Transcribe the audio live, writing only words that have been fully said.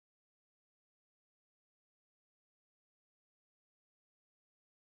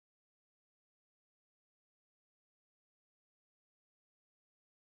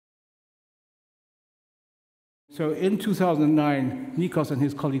So in 2009, Nikos and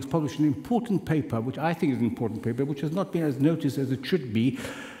his colleagues published an important paper, which I think is an important paper, which has not been as noticed as it should be,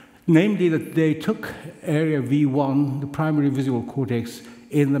 namely that they took area V1, the primary visual cortex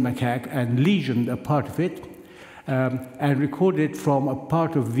in the macaque, and lesioned a part of it, and recorded from a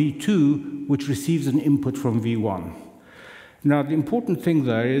part of V2, which receives an input from V1. Now, the important thing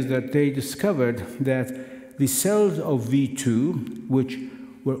there is that they discovered that the cells of V2, which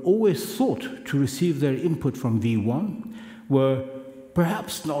were always thought to receive their input from V1, were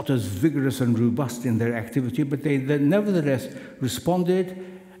perhaps not as vigorous and robust in their activity, but they nevertheless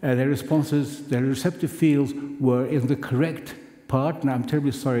responded. Their responses, their receptive fields were in the correct part. Now, I'm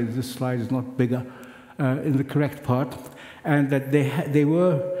terribly sorry that this slide is not bigger, in the correct part, and that they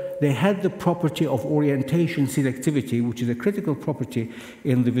had the property of orientation selectivity, which is a critical property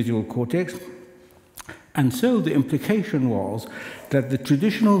in the visual cortex. And so the implication was that the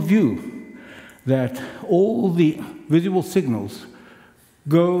traditional view that all the visual signals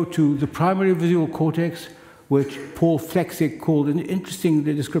go to the primary visual cortex, which Paul Flechsig called, an interesting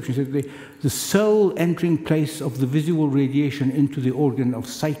description, said the sole entering place of the visual radiation into the organ of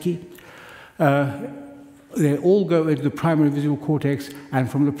psyche. They all go into the primary visual cortex,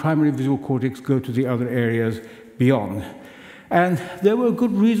 and from the primary visual cortex go to the other areas beyond. And there were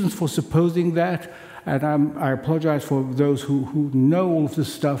good reasons for supposing that, and I apologize for those who know all of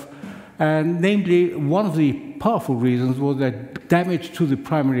this stuff. And namely, one of the powerful reasons was that damage to the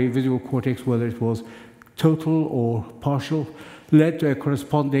primary visual cortex, whether it was total or partial, led to a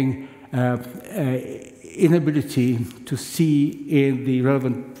corresponding inability to see in the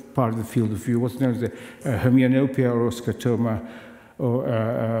relevant part of the field of view, what's known as a hemianopia or a scotoma or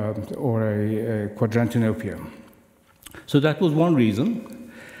a quadrantinopia. So that was one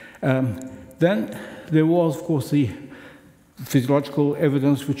reason. Then there was, of course, the physiological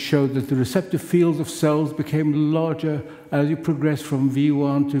evidence which showed that the receptive fields of cells became larger as you progressed from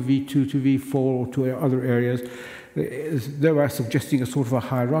V1 to V2 to V4 or to other areas. They were suggesting a sort of a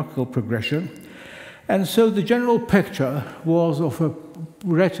hierarchical progression. And so the general picture was of a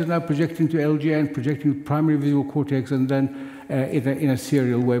retina projecting to LGN, projecting to primary visual cortex, and then in a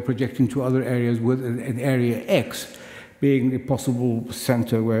serial way projecting to other areas, with an area X being the possible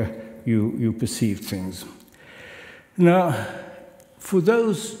center where you perceive things. Now, for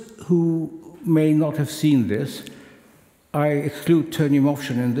those who may not have seen this, I exclude ternium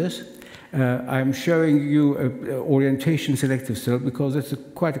option in this. I'm showing you an orientation selective cell because it's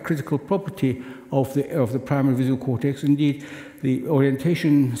quite a critical property of the primary visual cortex. Indeed, the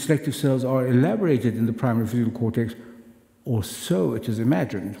orientation selective cells are elaborated in the primary visual cortex, or so it is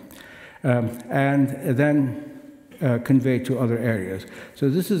imagined, and then conveyed to other areas. So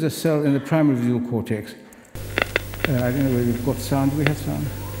this is a cell in the primary visual cortex. I don't know whether we've got sound. Do we have sound?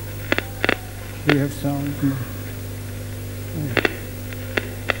 Do we have sound? No. Oh.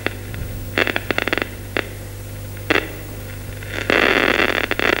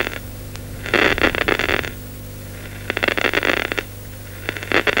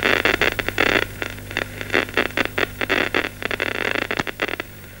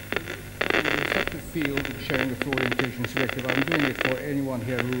 Orientation selective. I'm doing it for anyone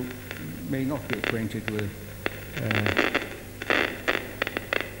here who may not be acquainted with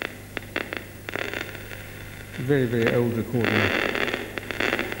very, very old recording.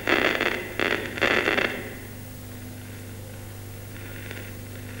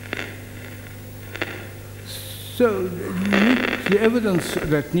 So the evidence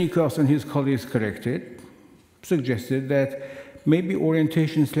that Nikos and his colleagues collected suggested that maybe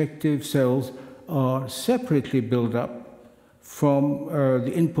orientation selective cells are separately built up from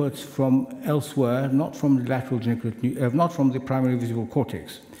the inputs from elsewhere, not from the lateral geniculate, not from the primary visual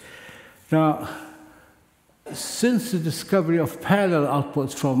cortex. Now, since the discovery of parallel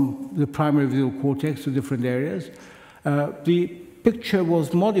outputs from the primary visual cortex to different areas, the picture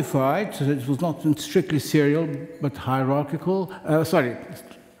was modified so that it was not strictly serial but hierarchical.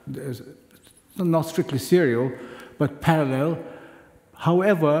 Not strictly serial but parallel.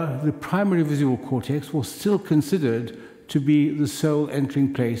 However, the primary visual cortex was still considered to be the sole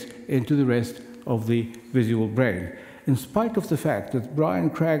entering place into the rest of the visual brain, in spite of the fact that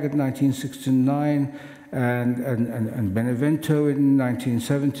Brian Craig in 1969 and Benevento in the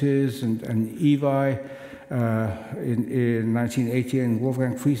 1970s and Evi in 1980 and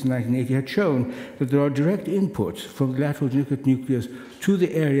Wolfgang Fries in 1980 had shown that there are direct inputs from the lateral geniculate nucleus to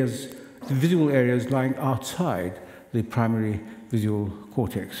the areas, the visual areas lying outside the primary visual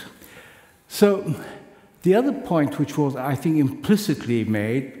cortex. So the other point which was, I think, implicitly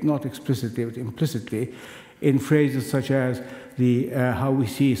made, not explicitly, but implicitly, in phrases such as how we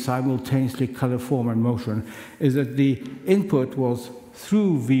see simultaneously color, form, and motion, is that the input was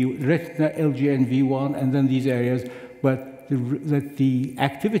through retina, LGN, V1, and then these areas, but that the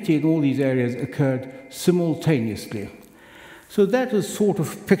activity in all these areas occurred simultaneously. So that is sort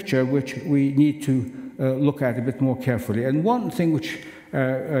of picture which we need to look at a bit more carefully. And one thing which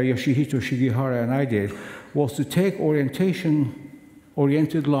Yoshihito Shigihara and I did was to take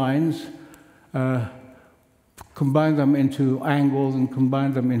oriented lines, combine them into angles and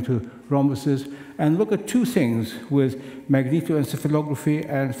combine them into rhombuses, and look at two things with magnetoencephalography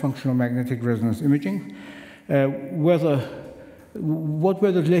and functional magnetic resonance imaging. What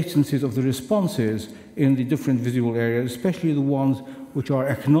were the latencies of the responses in the different visual areas, especially the ones which are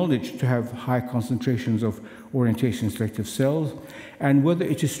acknowledged to have high concentrations of orientation selective cells, and whether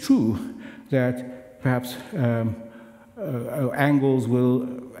it is true that perhaps angles will,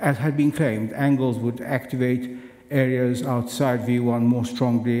 as had been claimed, angles would activate areas outside V1 more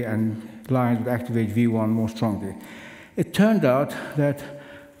strongly and lines would activate V1 more strongly. It turned out that,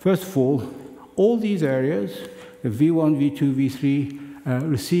 first of all these areas, the V1, V2, V3,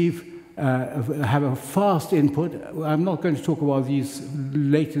 have a fast input. I'm not going to talk about these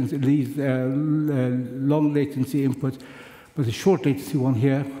long latency inputs, but the short latency one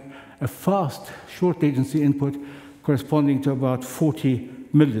here, a fast short latency input corresponding to about 40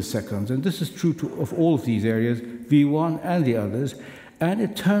 milliseconds. And this is true of all of these areas, V1 and the others. And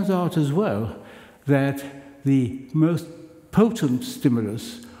it turns out as well that the most potent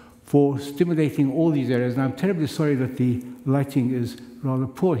stimulus for stimulating all these areas, and I'm terribly sorry that the lighting is rather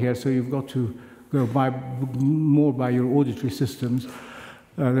poor here, so you've got to go more by your auditory systems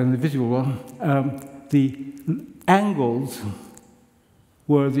than the visual one. The angles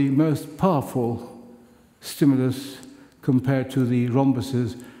were the most powerful stimulus compared to the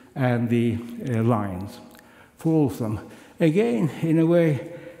rhombuses and the lines, for all of them. Again, in a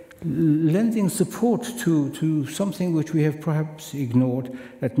way, lending support to something which we have perhaps ignored,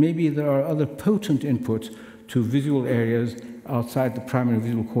 that maybe there are other potent inputs to visual areas outside the primary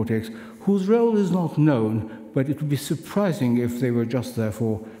visual cortex, whose role is not known, but it would be surprising if they were just there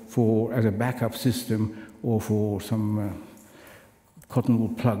as a backup system or for some cotton wool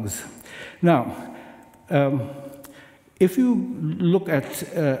plugs. Now, if you look at,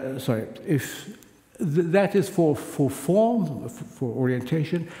 that is for form, for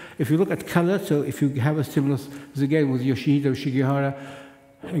orientation. If you look at color, so if you have a stimulus, as again with Yoshihito Shigihara,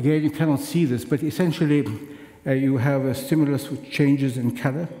 again you cannot see this, but essentially you have a stimulus which changes in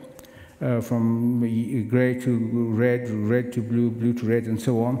color from gray to red, red to blue, blue to red, and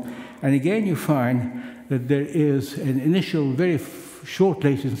so on. And again you find that there is an initial very short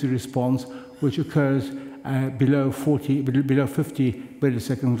latency response which occurs below 50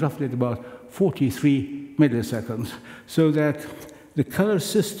 milliseconds, roughly at about 43 milliseconds, so that the color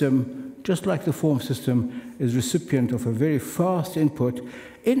system, just like the form system, is recipient of a very fast input,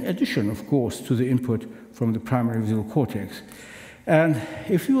 in addition, of course, to the input from the primary visual cortex. And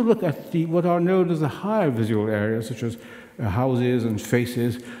if you look at what are known as the higher visual areas, such as houses and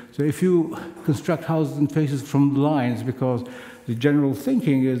faces, so if you construct houses and faces from lines, because the general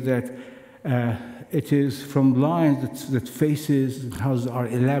thinking is that it is from lines that faces and houses are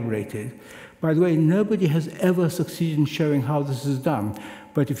elaborated. By the way, nobody has ever succeeded in showing how this is done.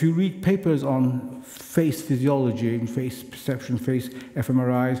 But if you read papers on face physiology and face perception, face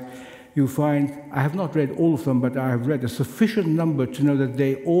fMRIs, you find, I have not read all of them, but I have read a sufficient number to know that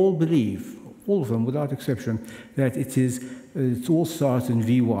they all believe, all of them without exception, that it all starts in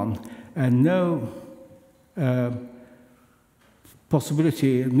V1, and no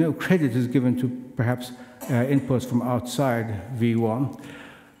possibility, no credit is given to perhaps inputs from outside V1.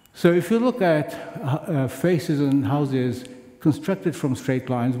 So if you look at faces and houses constructed from straight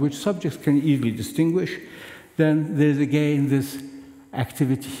lines, which subjects can easily distinguish, then there's again this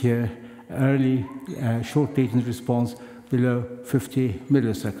activity here, early short latency response below 50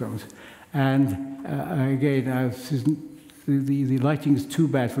 milliseconds. And again, the lighting is too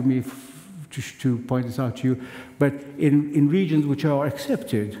bad for me to point this out to you, but in regions which are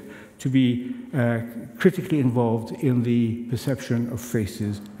accepted to be critically involved in the perception of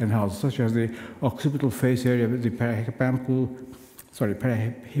faces and houses, such as the occipital face area, the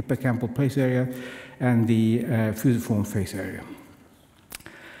parahippocampal place area, and the fusiform face area.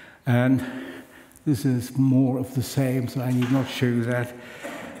 And this is more of the same, so I need not show you that.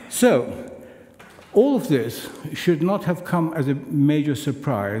 So, all of this should not have come as a major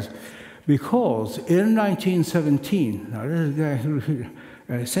surprise, because in 1917, now this is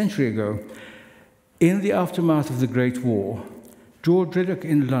a century ago, in the aftermath of the Great War, George Riddoch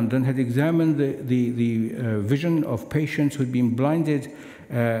in London had examined the vision of patients who had been blinded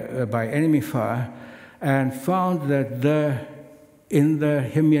by enemy fire and found that in the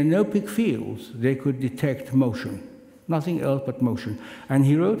hemianopic fields they could detect motion, nothing else but motion. And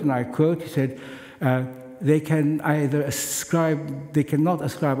he wrote, and I quote, he said, they cannot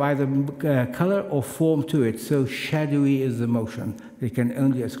ascribe either color or form to it, so shadowy is the motion. They can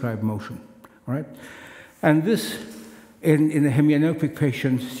only ascribe motion, all right? And this, in a hemianopic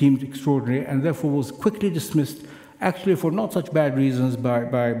patient, seemed extraordinary, and therefore was quickly dismissed, actually for not such bad reasons,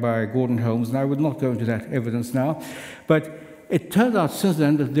 by Gordon Holmes, and I would not go into that evidence now. But it turned out since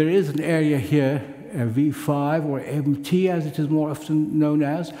then that there is an area here, V5 or MT as it is more often known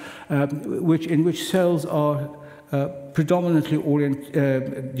as, in which cells are predominantly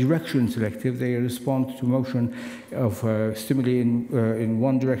direction selective. They respond to motion of stimuli in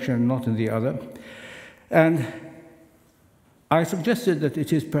one direction and not in the other. And I suggested that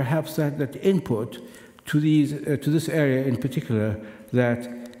it is perhaps that input to this area in particular that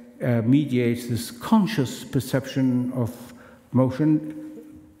mediates this conscious perception of motion.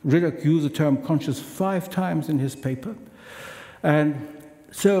 Riddoch used the term conscious 5 times in his paper. And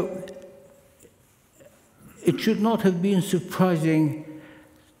so it should not have been surprising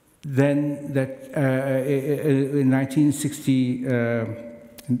then that in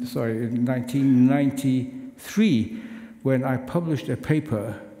 1993, when I published a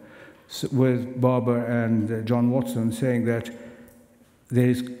paper with Barber and John Watson saying that there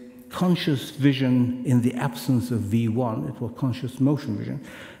is conscious vision in the absence of V1, it was conscious motion vision.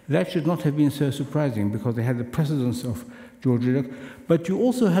 That should not have been so surprising because they had the precedence of George Riddoch, but you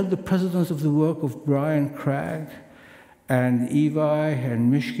also had the precedence of the work of Brian Cragg and Evi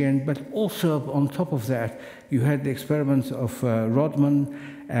and Mishkin, but also on top of that, you had the experiments of Rodman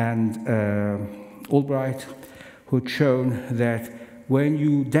and Albright, who had shown that when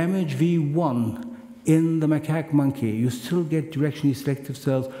you damage V1 in the macaque monkey, you still get directionally selective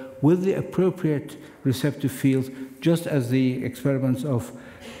cells with the appropriate receptive fields, just as the experiments of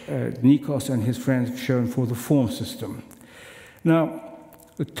Nikos and his friends have shown for the form system. Now,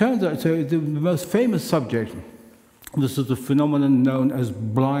 it turns out, so the most famous subject, this is the phenomenon known as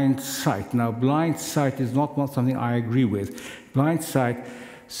blind sight. Now, blind sight is not something I agree with. Blind sight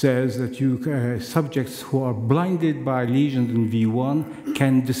says that subjects who are blinded by lesions in V1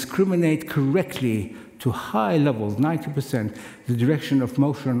 can discriminate correctly to high levels, 90%, the direction of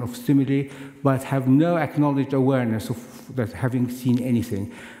motion of stimuli, but have no acknowledged awareness of that having seen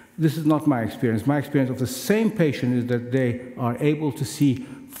anything. This is not my experience. My experience of the same patient is that they are able to see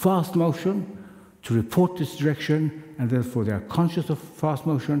fast motion, to report this direction, and therefore they are conscious of fast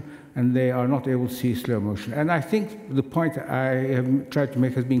motion, and they are not able to see slow motion. And I think the point I have tried to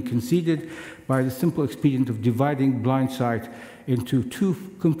make has been conceded by the simple expedient of dividing blind sight into 2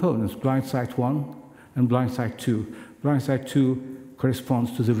 components, blind sight 1 and blind sight 2. Blind sight 2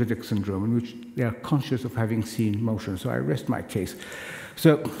 corresponds to the Riddoch syndrome, in which they are conscious of having seen motion. So I rest my case.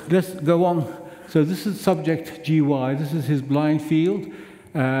 So let's go on. So this is subject GY. This is his blind field,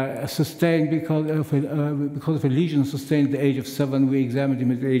 sustained because of a lesion sustained at the age of 7. We examined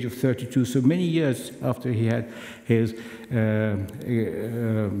him at the age of 32. So many years after he had his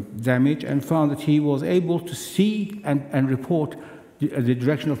damage, and found that he was able to see and report the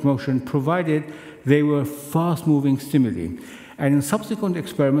direction of motion, provided they were fast-moving stimuli. And in subsequent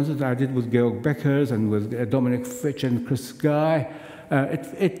experiments that I did with Georg Beckers and with Dominic Fitch and Chris Guy,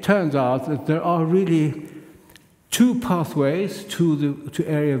 it turns out that there are really 2 pathways to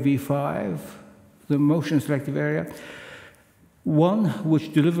area V5, the motion-selective area. One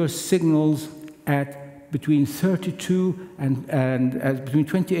which delivers signals at between 32 and between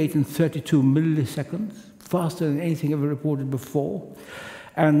 28 and 32 milliseconds, faster than anything ever reported before.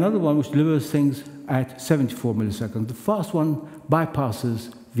 And another one which delivers things at 74 milliseconds. The fast one bypasses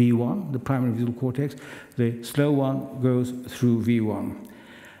V1, the primary visual cortex. The slow one goes through V1.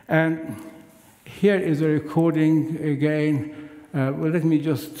 And here is a recording again. Well, let me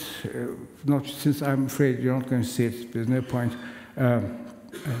just, since I'm afraid you're not going to see it, there's no point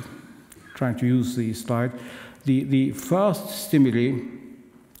trying to use the slide. The fast stimuli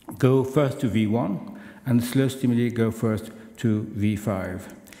go first to V1, and the slow stimuli go first to V5.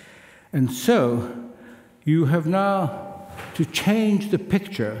 And so you have now to change the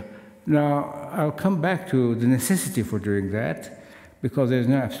picture. Now, I'll come back to the necessity for doing that, because there's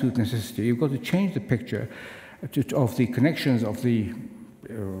no absolute necessity. You've got to change the picture of the connections of the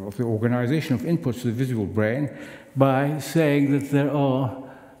organization of inputs to the visual brain by saying that there are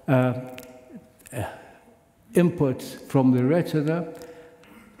inputs from the retina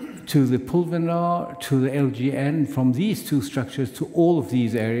to the pulvinar, to the LGN, from these two structures to all of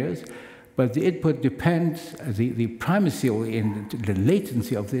these areas. But the input depends, the primacy or the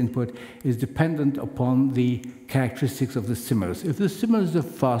latency of the input is dependent upon the characteristics of the stimulus. If the stimulus is a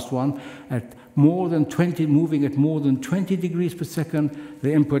fast one, at more than 20, moving at more than 20 degrees per second,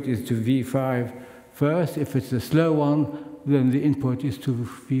 the input is to V5 first. If it's a slow one, then the input is to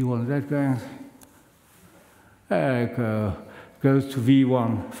V1. Is that going? There it goes to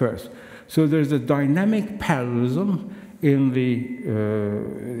V1 first. So there's a dynamic parallelism in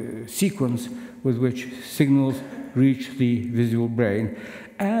the sequence with which signals reach the visual brain.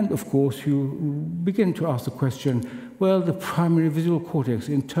 And of course, you begin to ask the question, well, the primary visual cortex,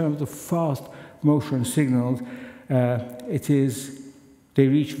 in terms of fast motion signals, they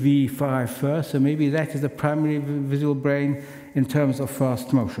reach V5 first, so maybe that is the primary visual brain in terms of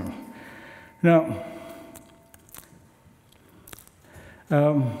fast motion. Now,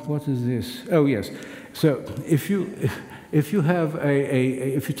 what is this? Oh, yes. So if you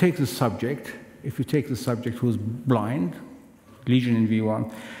take the subject who's blind, lesion in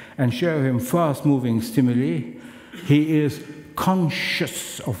V1, and show him fast-moving stimuli, he is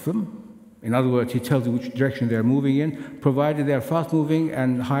conscious of them. In other words, he tells you which direction they're moving in, provided they're fast-moving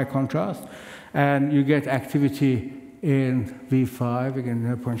and high contrast, and you get activity in V5, again,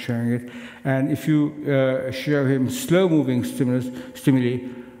 no point showing it. And if you show him slow-moving stimuli,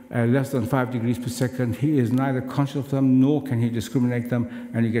 less than 5 degrees per second, he is neither conscious of them, nor can he discriminate them,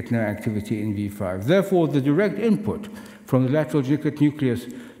 and you get no activity in V5. Therefore, the direct input from the lateral geniculate nucleus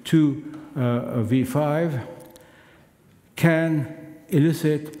to V5 can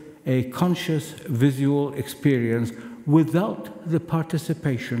elicit a conscious visual experience without the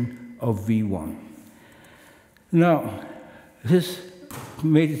participation of V1. Now, this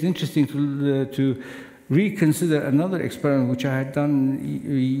made it interesting to reconsider another experiment which I had done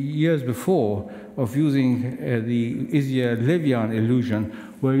years before of using the Izia-Levian illusion,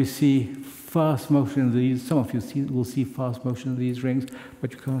 where you see fast motion in these. Some of you will see fast motion in these rings,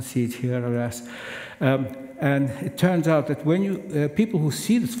 but you can't see it here, alas. And it turns out that when people who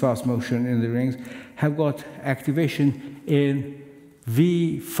see this fast motion in the rings have got activation in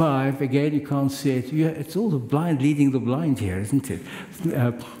V5. Again, you can't see it. It's all the blind leading the blind here, isn't it?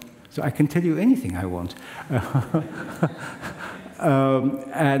 So I can tell you anything I want.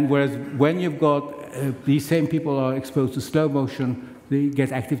 And whereas when you've got these same people are exposed to slow motion, they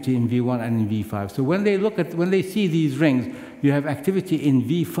get activity in V1 and in V5. So when they see these rings, you have activity in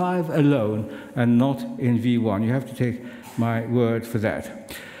V5 alone and not in V1. You have to take my word for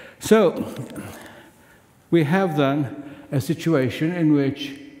that. So we have then a situation in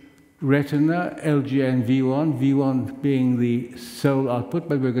which retina, LGN, V1 being the sole output,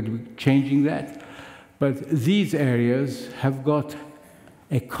 but we're going to be changing that. But these areas have got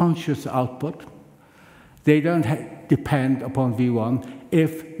a conscious output. They don't depend upon V1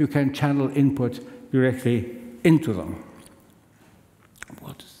 if you can channel input directly into them.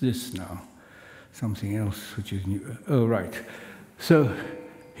 What is this now? Something else which is new. Oh, right. So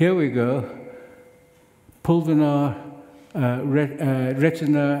here we go. Pulvinar,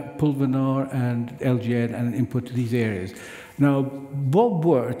 retina, pulvinar, and LGN, and input to these areas. Now, Bob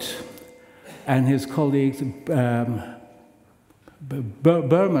Wirtz and his colleagues,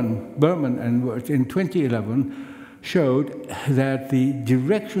 Berman and Wirtz, in 2011, showed that the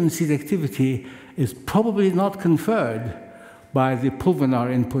direction selectivity is probably not conferred by the pulvinar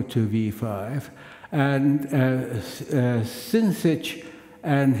input to V5. And Sincic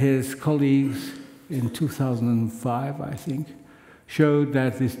and his colleagues in 2005, I think, showed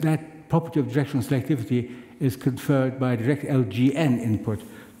that that property of directional selectivity is conferred by direct LGN input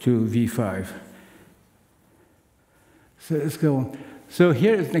to V5. So let's go on. So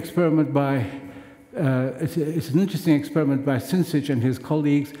here is an experiment by, it's an interesting experiment by Sincic and his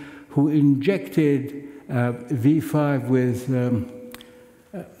colleagues who injected V5 with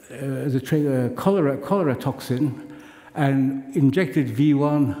the cholera toxin and injected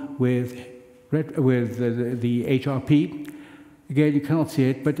V1 with the HRP. Again, you cannot see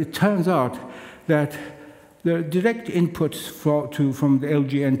it, but it turns out that the direct inputs from the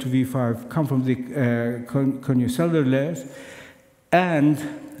LGN to V5 come from the conjucellular layers, and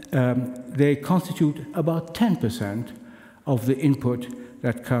they constitute about 10% of the input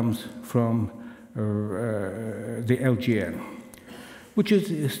that comes from the LGN, which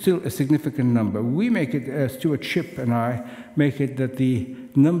is still a significant number. We make it, Stuart Shipp and I make it that the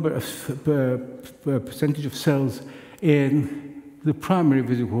number of percentage of cells in the primary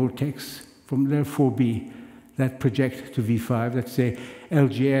visual cortex from there 4B that project to V5, let's say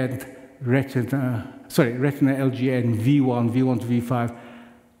LGN, retina, LGN, V1 to V5,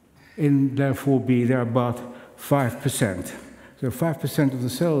 in therefore B, they're about 5%. So 5% of the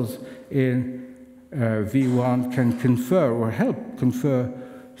cells in V1 can confer or help confer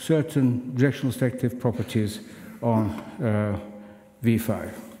certain directional selective properties on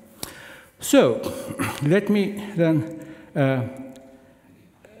V5. So let me then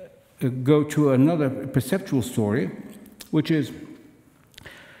go to another perceptual story, which is,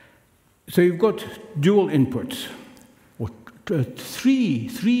 so you've got dual inputs, or three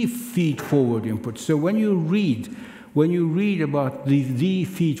feed-forward inputs. So when you read about the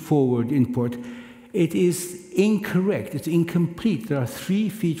feed-forward input, it is incorrect, it's incomplete. There are 3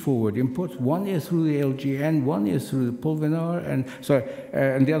 feed-forward inputs. One is through the LGN, one is through the pulvinar, and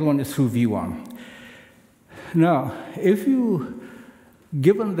the other one is through V1. Now,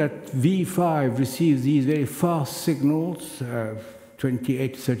 given that V5 receives these very fast signals,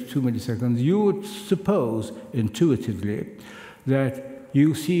 28 to 32 milliseconds, you would suppose intuitively that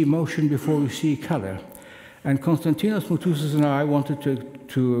you see motion before you see color. And Konstantinos Moutoussis and I wanted to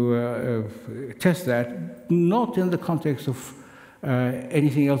test that, not in the context of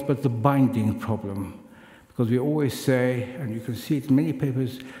anything else but the binding problem. Because we always say, and you can see it in many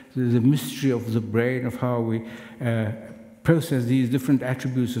papers, the mystery of the brain, of how we process these different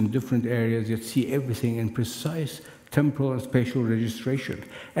attributes in different areas, yet see everything in precise temporal and spatial registration.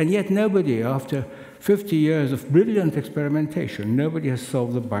 And yet nobody, after 50 years of brilliant experimentation, nobody has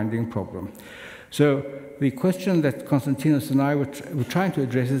solved the binding problem. So the question that Konstantinos and I were trying to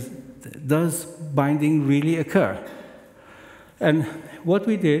address is, does binding really occur? And what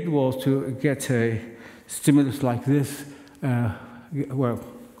we did was to get a stimulus like this, well,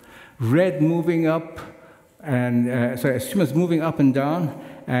 red moving up, and a stimulus moving up and down,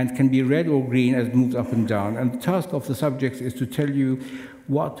 and can be red or green as it moves up and down. And the task of the subjects is to tell you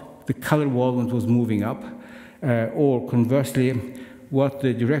what the color was when it was moving up, or conversely, what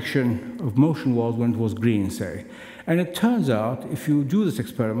the direction of motion was when it was green, say. And it turns out, if you do this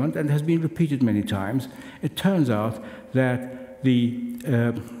experiment, and it has been repeated many times, it turns out that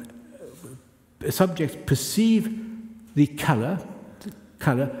the subjects perceive the color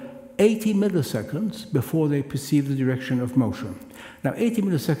 80 milliseconds before they perceive the direction of motion. Now, 80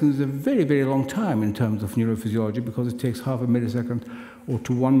 milliseconds is a very, very long time in terms of neurophysiology, because it takes half a millisecond or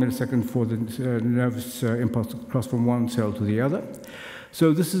to 1 millisecond for the nervous impulse to cross from one cell to the other.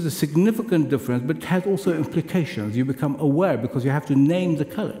 So this is a significant difference, but it has also implications. You become aware, because you have to name the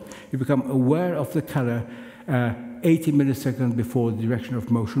color. You become aware of the color 80 milliseconds before the direction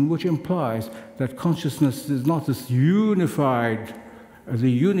of motion, which implies that consciousness is not this unified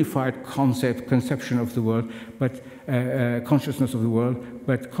conception of the world, but consciousness of the world,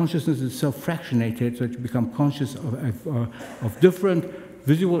 but consciousness is self-fractionated, so that you become conscious of different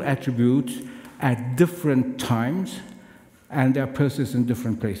visual attributes at different times, and they're processed in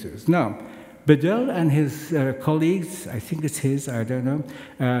different places. Now, Bedell and his colleagues, I think it's his, I don't know,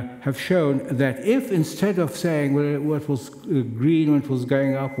 have shown that if instead of saying, well, what was green when it was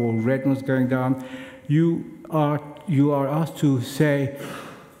going up or red when it was going down, you are asked to say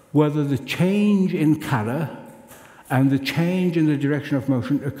whether the change in color and the change in the direction of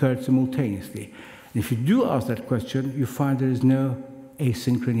motion occurred simultaneously. And if you do ask that question, you find there is no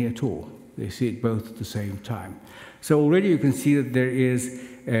asynchrony at all. They see it both at the same time. So already you can see that there is,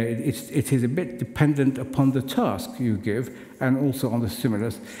 it is a bit dependent upon the task you give and also on the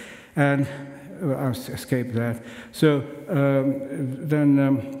stimulus. And I'll escape that. So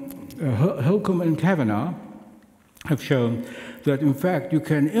Holcomb and Kavanagh have shown that, in fact, you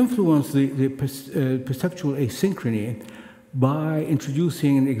can influence the perceptual asynchrony by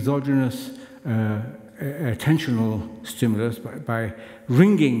introducing an exogenous attentional stimulus, by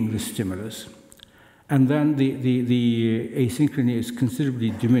ringing the stimulus. And then the asynchrony is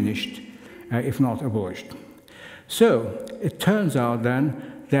considerably diminished, if not abolished. So it turns out then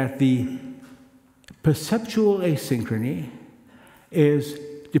that the perceptual asynchrony is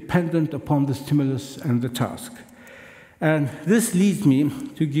dependent upon the stimulus and the task. And this leads me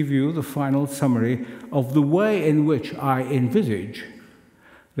to give you the final summary of the way in which I envisage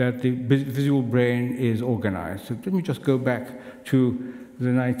that the visual brain is organized. So let me just go back to the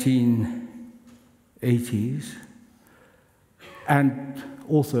 1980s and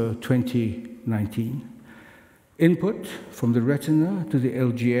also 2019. Input from the retina to the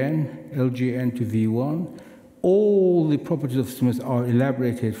LGN, LGN to V1. All the properties of stimulus are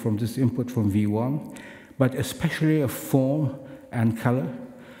elaborated from this input from V1, but especially of form and color.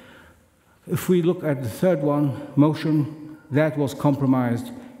 If we look at the third one, motion, that was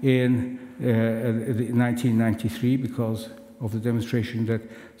compromised in 1993 because of the demonstration that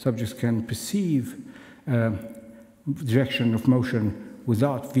subjects can perceive direction of motion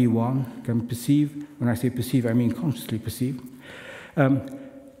without V1 can perceive, when I say perceive, I mean consciously perceive,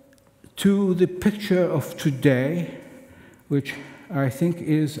 to the picture of today, which I think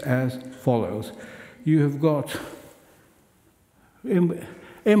is as follows. You have got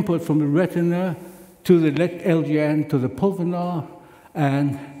input from the retina to the LGN to the pulvinar,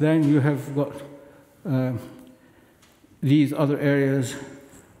 and then you have got these other areas.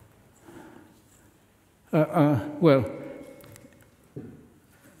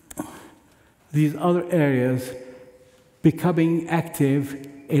 These other areas becoming active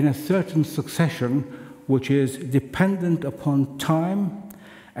in a certain succession, which is dependent upon time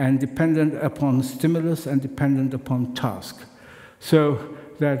and dependent upon stimulus and dependent upon task. So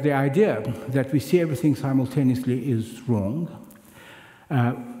that the idea that we see everything simultaneously is wrong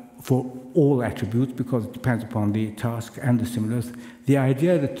for all attributes, because it depends upon the task and the stimulus. The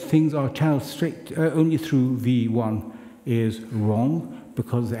idea that things are channeled straight only through V1 is wrong,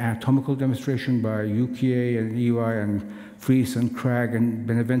 because the anatomical demonstration by UKA and EY and Fries and Cragg and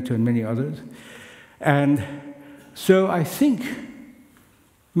Benevento and many others. And so I think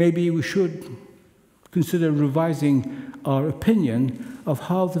maybe we should consider revising our opinion of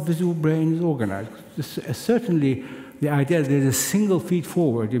how the visual brain is organized. Certainly, the idea that there's a single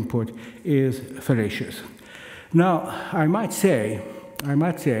feed-forward input is fallacious. Now, I might say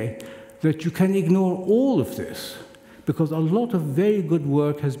that you can ignore all of this, because a lot of very good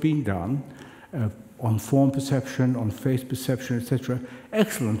work has been done on form perception, on face perception, etc.,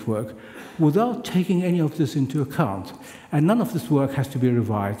 excellent work, without taking any of this into account. And none of this work has to be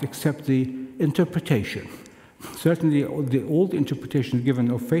revised except the interpretation. Certainly, all the interpretations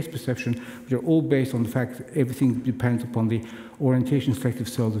given of face perception, which are all based on the fact that everything depends upon the orientation selective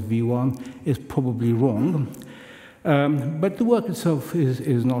cells of V1, is probably wrong. But the work itself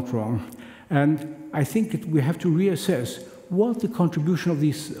is not wrong. And I think that we have to reassess what the contribution of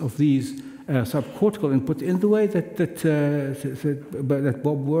these subcortical inputs, in the way that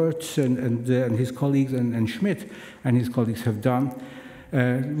Bob Wirtz and his colleagues and Schmidt and his colleagues have done,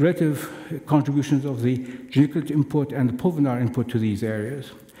 relative contributions of the geniculate input and the pulvinar input to these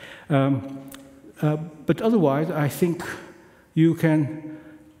areas. But otherwise, I think you can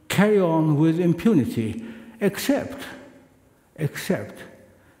carry on with impunity, except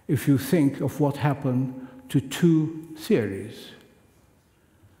if you think of what happened to two theories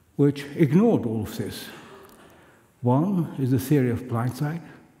which ignored all of this. One is the theory of blindsight,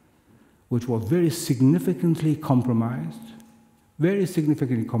 which was very significantly compromised.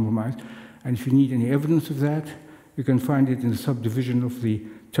 And if you need any evidence of that, you can find it in the subdivision of the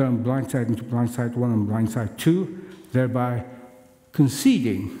term blindsight into blindsight 1 and blindsight 2, thereby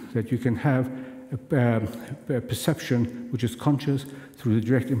conceding that you can have a perception which is conscious through the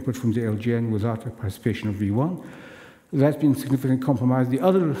direct input from the LGN without the participation of V1. That's been significantly compromised. The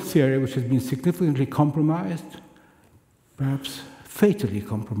other theory which has been significantly compromised, perhaps fatally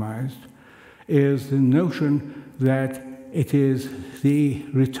compromised, is the notion that it is the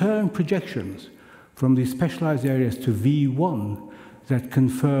return projections from the specialized areas to V1 that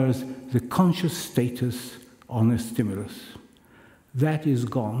confers the conscious status on a stimulus. That is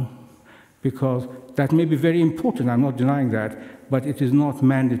gone, because that may be very important, I'm not denying that, but it is not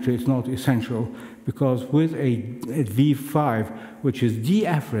mandatory, it's not essential, because with a V5, which is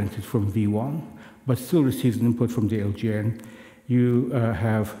deafferented from V1, but still receives an input from the LGN, you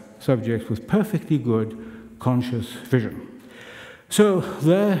have subjects with perfectly good conscious vision. So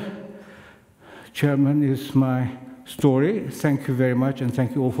there, Chairman, is my story. Thank you very much, and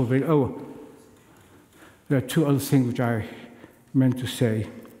thank you all for very... Oh, there are two other things which I meant to say,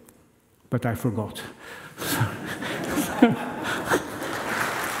 but I forgot.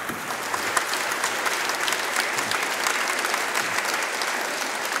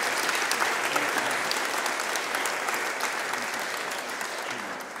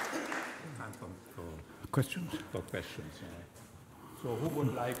 Questions? For questions. So who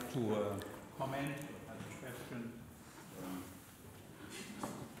would like to comment, have a question?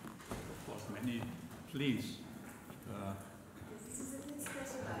 Of course, many. Please. This is a bit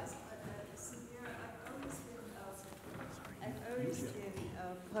specialized, but Semir, I've always been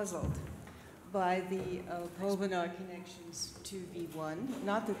puzzled by the pulvinar connections to V1.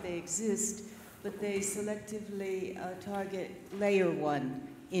 Not that they exist, but they selectively target layer 1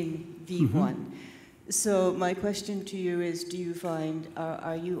 in V1. Mm-hmm. So my question to you is, do you find,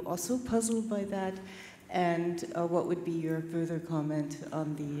 are you also puzzled by that? And what would be your further comment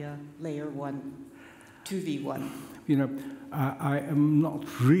on the layer 1 to V1? You know, I am not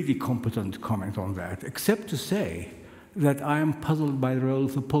really competent to comment on that, except to say that I am puzzled by the role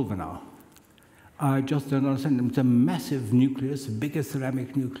of the pulvinar. I just don't understand them. It's a massive nucleus, a bigger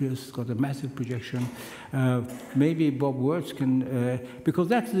ceramic nucleus. It's got a massive projection. Maybe Bob Wirtz can, because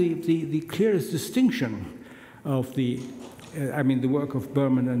that's the clearest distinction of the, the work of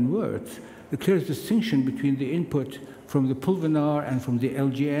Berman and Wirtz, the clearest distinction between the input from the pulvinar and from the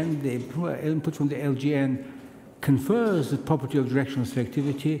LGN. The input from the LGN confers the property of directional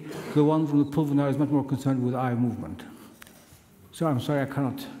selectivity. The one from the pulvinar is much more concerned with eye movement. So I'm sorry, I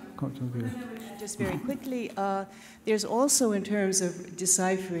can't do that. Just very quickly, there's also, in terms of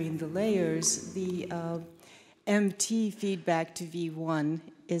deciphering the layers, the MT feedback to V1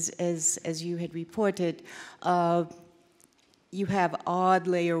 is, as you had reported, you have odd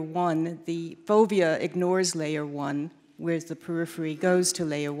layer 1. The fovea ignores layer 1, whereas the periphery goes to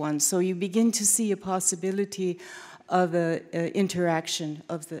layer 1. So you begin to see a possibility of an interaction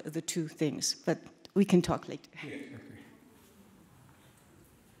of the two things. But we can talk later. Yeah.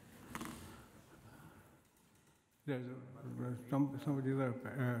 There's somebody there,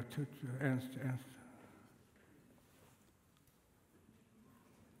 Ernst.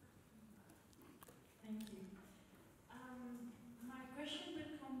 Thank you. My question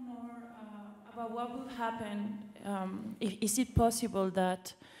will come more about what will happen. Is it possible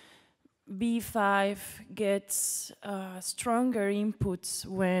that B5 gets stronger inputs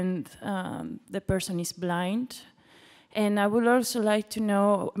when the person is blind? And I would also like to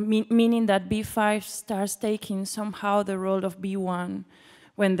know, meaning that B5 starts taking somehow the role of B1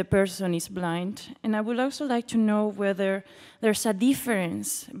 when the person is blind. And I would also like to know whether there's a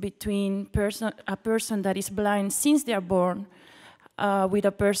difference between a person that is blind since they are born with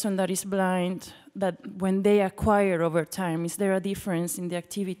a person that is blind that when they acquire over time. Is there a difference in the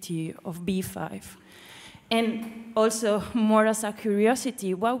activity of B5? And also, more as a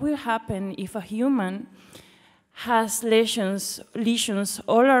curiosity, what will happen if a human has lesions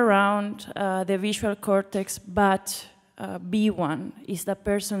all around the visual cortex, but B1? Is that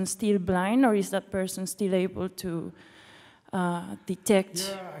person still blind, or is that person still able to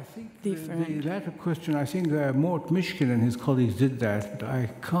detect different? The latter question, I think Mort Mishkin and his colleagues did that, but I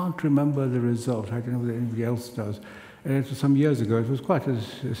can't remember the result. I don't know whether anybody else does. It was some years ago. It was quite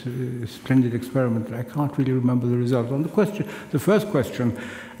a splendid experiment. I can't really remember the result. On the first question,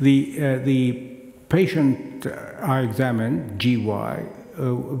 the patient I examined, GY,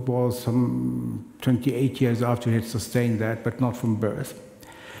 was some 28 years after he had sustained that, but not from birth.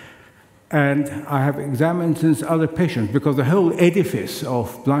 And I have examined since other patients, because the whole edifice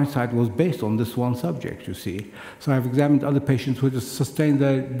of blindsight was based on this one subject, you see. So I've examined other patients who had sustained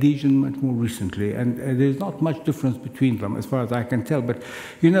their lesion much more recently, and there's not much difference between them, as far as I can tell. But,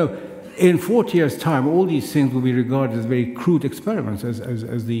 you know, in 40 years' time, all these things will be regarded as very crude experiments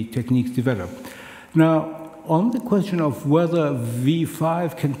as the techniques develop. Now, on the question of whether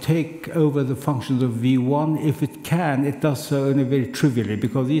V5 can take over the functions of V1, if it can, it does so in a very trivially,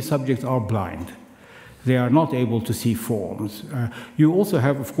 because these subjects are blind. They are not able to see forms. You also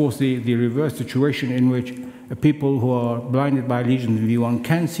have, of course, the reverse situation in which people who are blinded by lesions in V1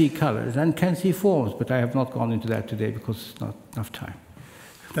 can see colors and can see forms, but I have not gone into that today because it's not enough time.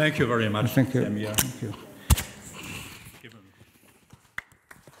 Thank you very much, Thank you. Semir. Thank you.